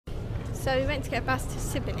So we went to get a bus to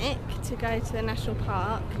Sibenik to go to the national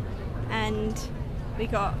park, and we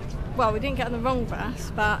got, well, we didn't get on the wrong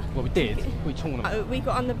bus, but... Well, we did. What are you talking about? We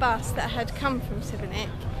got on the bus that had come from Sibenik.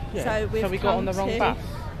 Yeah. So we got on the wrong bus?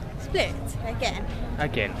 Split again.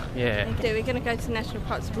 Again, yeah. We're going to go to the national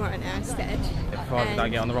park tomorrow now instead. If I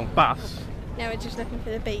don't get on the wrong bus. Now we're just looking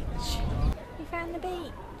for the beach. We found the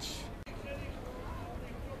beach.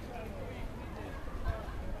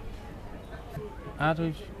 How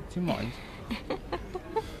do you mind?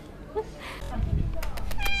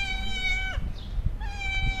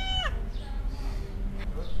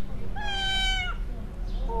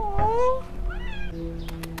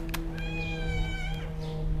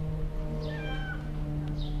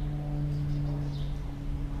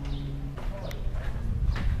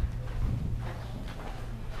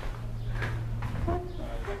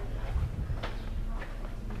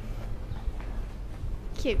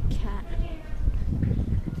 Cute cat.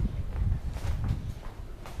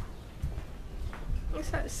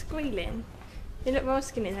 Looks like squealing. It looked more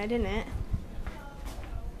skinny though, didn't it?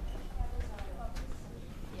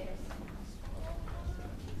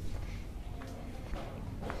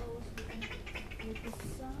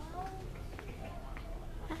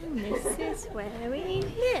 And this is where we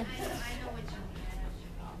live.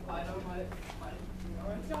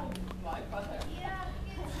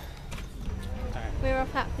 We're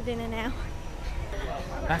off out for dinner now.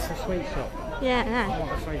 That's a sweet shop. Yeah, no. I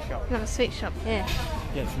want a sweet shop. Not a sweet shop here.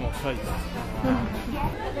 Get some more sweets.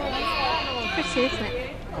 Pretty, isn't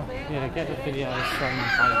it? Oh, yeah, get the video of Swan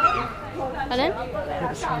Baby. Pardon? Get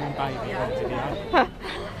the Swan Baby on video.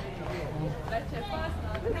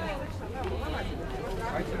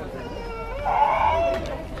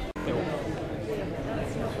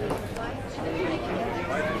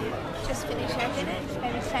 Just finished our dinner. It's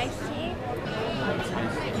very tasty.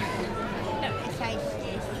 Not very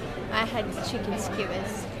tasty. I had chicken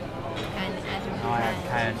skewers and Adam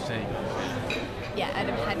had KFC. Yeah,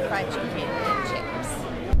 Adam had fried chicken and chips.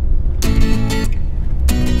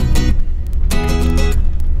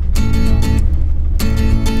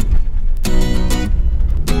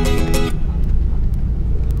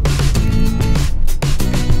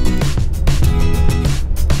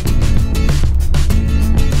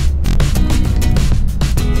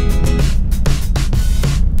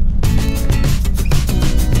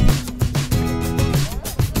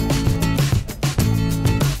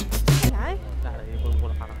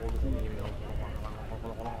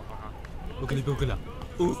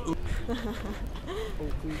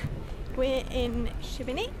 We're in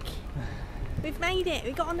Sibenik. We've made it.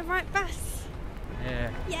 We got on the right bus.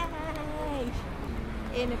 Yeah. Yay!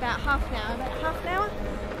 In about half an hour,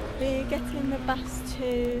 we're getting the bus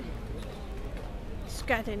to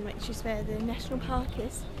Skradden, which is where the national park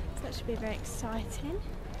is. So that should be very exciting.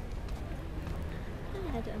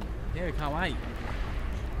 Adam. Yeah, we can't wait.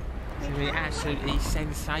 It's going to be absolutely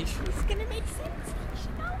sensational. It's going to be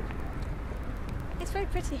sensational. It's very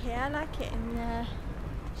pretty here. I like it in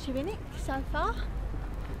Sibenik so far.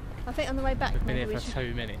 I think on the way back We've been maybe here for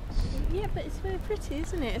 2 minutes. Yeah, but it's very pretty,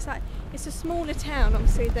 isn't it? It's like, it's a smaller town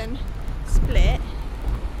obviously than Split,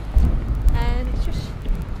 and it's just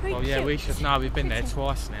very Well, yeah, cute. we should know. We've been there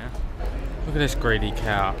twice now. Look at this greedy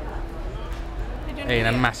cow eating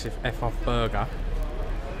a massive F-off burger.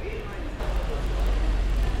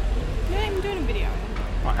 You're not even doing a video.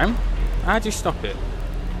 I am. How'd you stop it?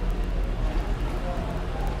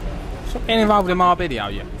 Stop getting involved in my video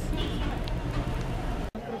yet.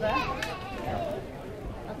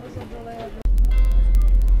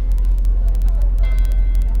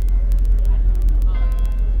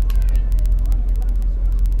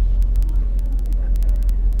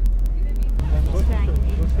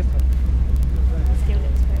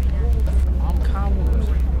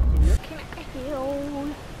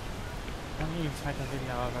 Take a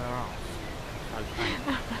video of her arse.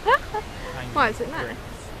 Why is it nice?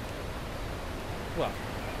 What?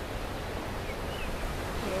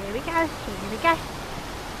 Here we go, here we go.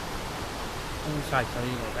 What do you say, so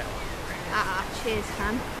you got a better one? Ah, cheers,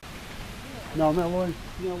 fam. No, no way.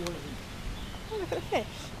 No way. Oh, look at the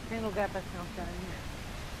fish. Quem lugar para sentar aí?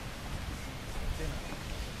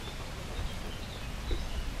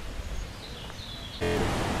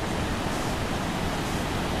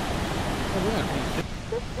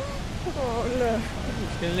 Oh, look.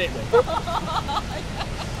 It's been lit then.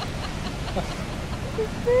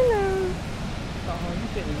 Hello. Oh, you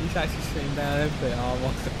think he's actually sitting down everything? Oh,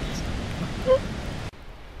 my God.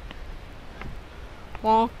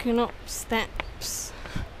 Walking up steps.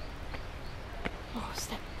 Oh,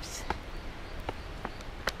 steps.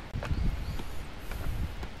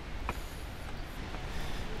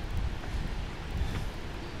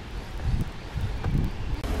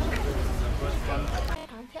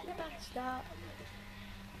 Start.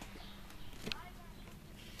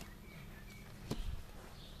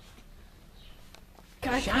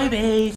 Showbiz!